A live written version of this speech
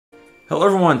Hello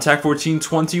everyone,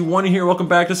 TAC1421 here. Welcome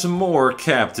back to some more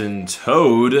Captain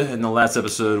Toad. In the last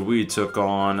episode, we took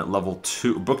on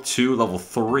Book 2, Level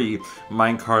 3,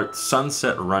 Minecart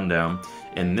Sunset Rundown.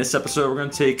 In this episode, we're going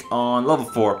to take on Level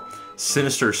 4,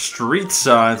 Sinister Street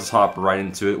Signs. Let's hop right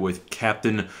into it with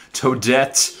Captain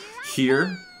Toadette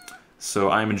here. So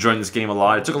I'm enjoying this game a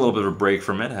lot. I took a little bit of a break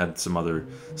from it. I had some other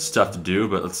stuff to do,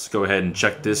 but let's go ahead and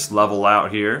check this level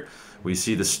out here. We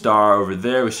see the star over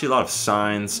there. We see a lot of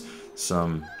signs.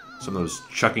 Some of those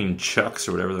chucking chucks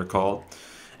or whatever they're called.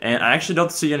 And I actually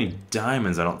don't see any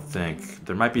diamonds, I don't think.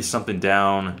 There might be something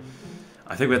down.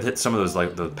 I think we have to hit some of those,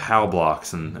 like the POW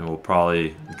blocks, and we'll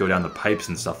probably go down the pipes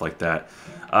and stuff like that.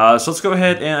 So let's go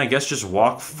ahead and I guess just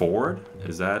walk forward.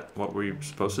 Is that what we're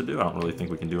supposed to do? I don't really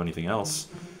think we can do anything else.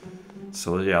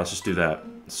 So yeah, let's just do that.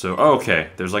 So, oh, okay,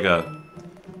 there's like a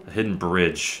hidden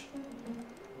bridge.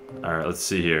 Alright, let's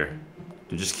see here.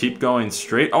 You just keep going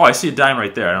straight. Oh, I see a diamond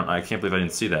right there. I can't believe I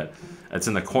didn't see that. It's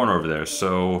in the corner over there.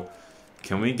 So,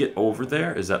 can we get over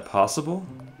there? Is that possible?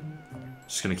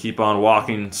 Just gonna keep on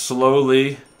walking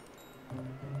slowly.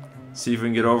 See if we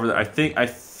can get over there. I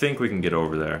think we can get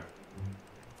over there.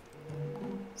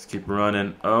 Let's keep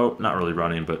running. Oh, not really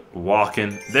running, but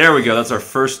walking. There we go. That's our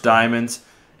first diamond.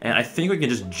 And I think we can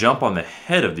just jump on the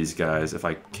head of these guys if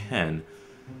I can.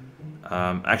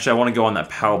 Actually, I want to go on that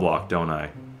POW block, don't I?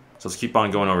 So let's keep on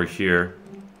going over here.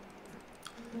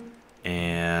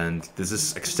 And does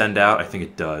this extend out? I think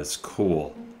it does.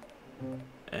 Cool.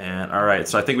 And alright,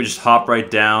 so I think we just hop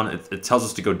right down. It tells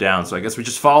us to go down, so I guess we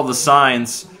just follow the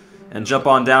signs and jump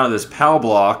on down to this POW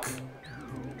block.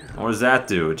 What does that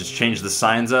do? It just changed the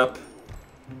signs up?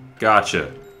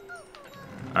 Gotcha.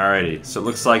 Alrighty, so it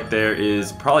looks like there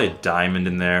is probably a diamond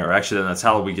in there, or actually that's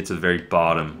how we get to the very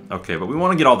bottom. Okay, but we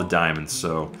want to get all the diamonds,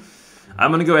 so I'm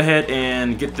gonna go ahead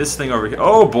and get this thing over here.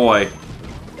 Oh boy!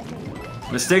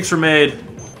 Mistakes were made.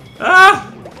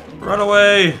 Ah! Run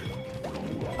away!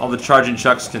 All the charging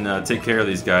chucks can take care of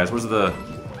these guys. Where's the...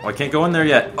 Oh, I can't go in there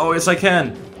yet. Oh, yes I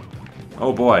can!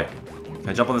 Oh boy. Can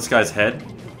I jump on this guy's head?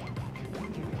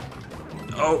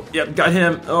 Oh, yep, got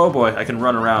him. Oh boy, I can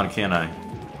run around, can't I?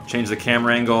 Change the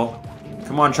camera angle.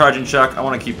 Come on, charging chuck. I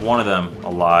want to keep one of them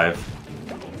alive.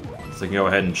 So I can go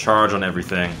ahead and charge on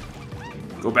everything.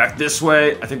 Go back this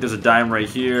way. I think there's a diamond right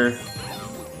here.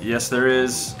 Yes, there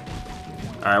is.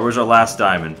 Alright, where's our last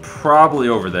diamond? Probably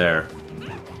over there.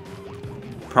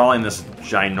 Probably in this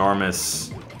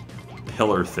ginormous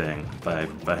pillar thing, if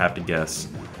I have to guess.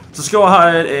 So let's go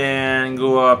ahead and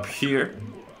go up here.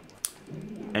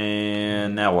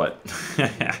 And now what?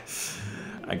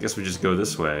 I guess we just go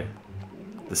this way.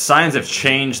 The signs have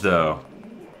changed, though.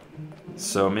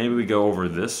 So maybe we go over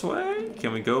this way?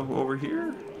 Can we go over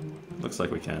here? Looks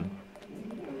like we can.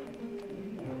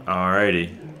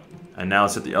 Alrighty. And now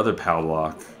let's hit the other POW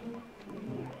block.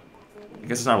 I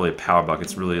guess it's not really a power block,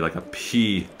 it's really like a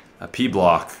P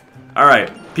block.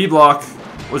 Alright, P block.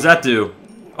 What does that do?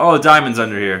 Oh, the diamond's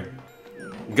under here.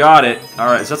 Got it.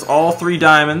 Alright, so that's all 3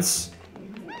 diamonds.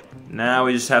 Now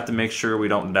we just have to make sure we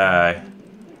don't die.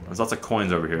 There's lots of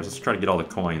coins over here, so let's try to get all the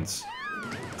coins.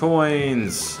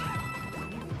 Coins!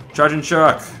 Charging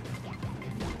Chuck!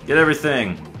 Get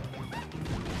everything!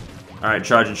 Alright,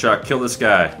 Charging Chuck, kill this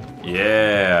guy.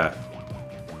 Yeah!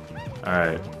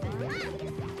 Alright.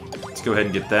 Let's go ahead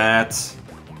and get that.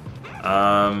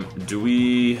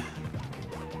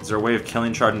 Is there a way of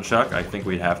killing Charging Chuck? I think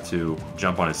we'd have to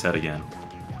jump on his head again.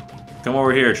 Come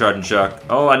over here, Charging Chuck.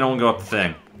 Oh, I don't want to go up the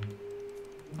thing.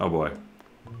 Oh boy.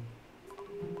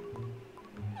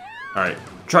 Alright,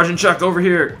 Charging Chuck, over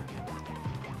here!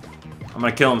 I'm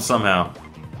gonna kill him somehow.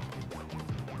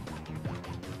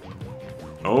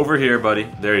 Over here, buddy.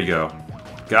 There you go.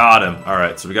 Got him.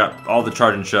 Alright, so we got all the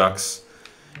Charging Chucks.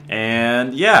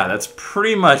 And yeah, that's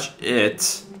pretty much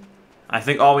it. I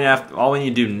think all we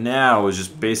need to do now is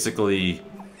just basically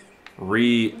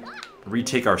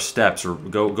retake our steps, or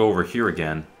go over here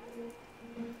again.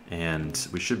 And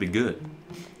we should be good.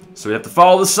 So we have to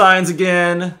follow the signs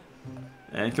again.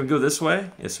 And can we go this way?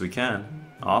 Yes, we can.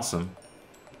 Awesome.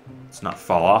 Let's not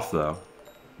fall off, though.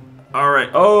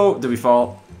 Alright. Oh, did we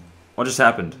fall? What just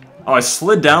happened? Oh, I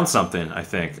slid down something, I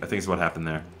think. I think is what happened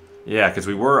there. Yeah, because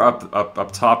we were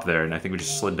up top there, and I think we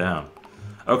just slid down.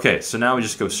 Okay, so now we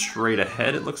just go straight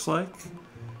ahead, it looks like.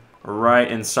 Right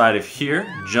inside of here.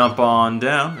 Jump on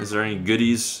down. Is there any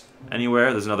goodies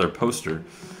anywhere? There's another poster.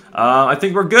 I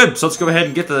think we're good. So let's go ahead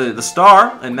and get the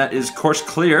star, and that is course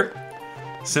clear.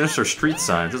 Sinister Street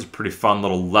Signs. This is a pretty fun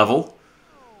little level.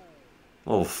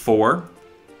 Level 4.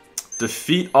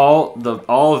 Defeat all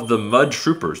of the mud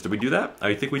troopers. Did we do that?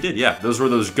 I think we did. Yeah, those were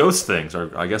those ghost things.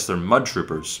 Or I guess they're mud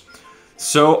troopers.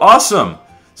 So awesome.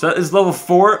 So that is level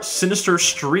 4, Sinister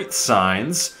Street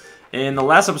Signs. In the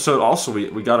last episode, also,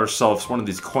 we got ourselves one of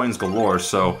these coins galore,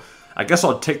 so I guess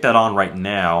I'll take that on right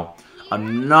now.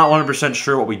 I'm not 100%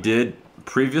 sure what we did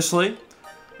previously,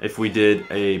 if we did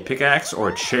a pickaxe or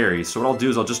a cherry. So what I'll do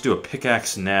is I'll just do a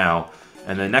pickaxe now,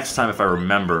 and then next time, if I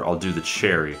remember, I'll do the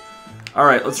cherry.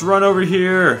 Alright, let's run over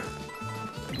here.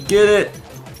 Get it!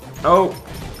 Oh,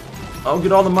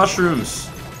 get all the mushrooms.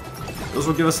 Those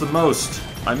will give us the most.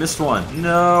 I missed one.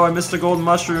 No, I missed a golden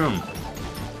mushroom.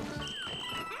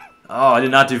 Oh, I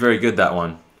did not do very good that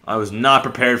one. I was not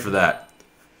prepared for that.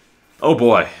 Oh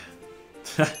boy.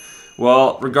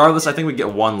 Well, regardless, I think we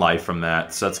get 1 life from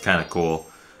that, so that's kind of cool.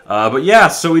 But yeah,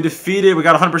 so we got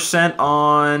 100%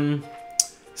 on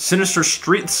Sinister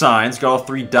Street Signs, got all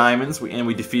 3 diamonds, and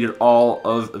we defeated all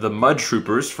of the Mud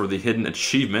Troopers for the hidden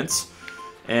achievements.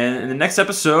 And in the next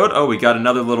episode, oh, we got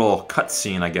another little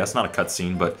cutscene, I guess. Not a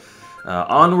cutscene, but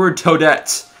Onward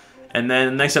Toadette. And then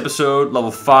the next episode,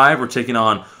 level 5, we're taking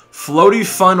on Floaty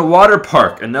Fun Water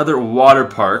Park. Another water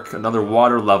park, another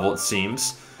water level, it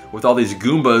seems, with all these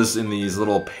Goombas in these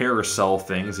little parasol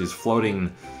things, these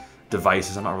floating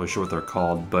devices. I'm not really sure what they're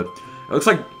called, but it looks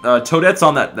like Toadette's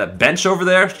on that bench over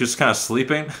there, just kind of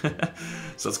sleeping.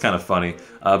 So it's kind of funny.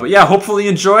 But yeah, hopefully you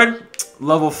enjoyed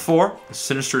level 4,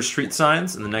 Sinister Street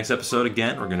Signs. In the next episode,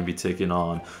 again, we're going to be taking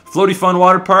on Floaty Fun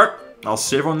Water Park. I'll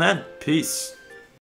see everyone then. Peace.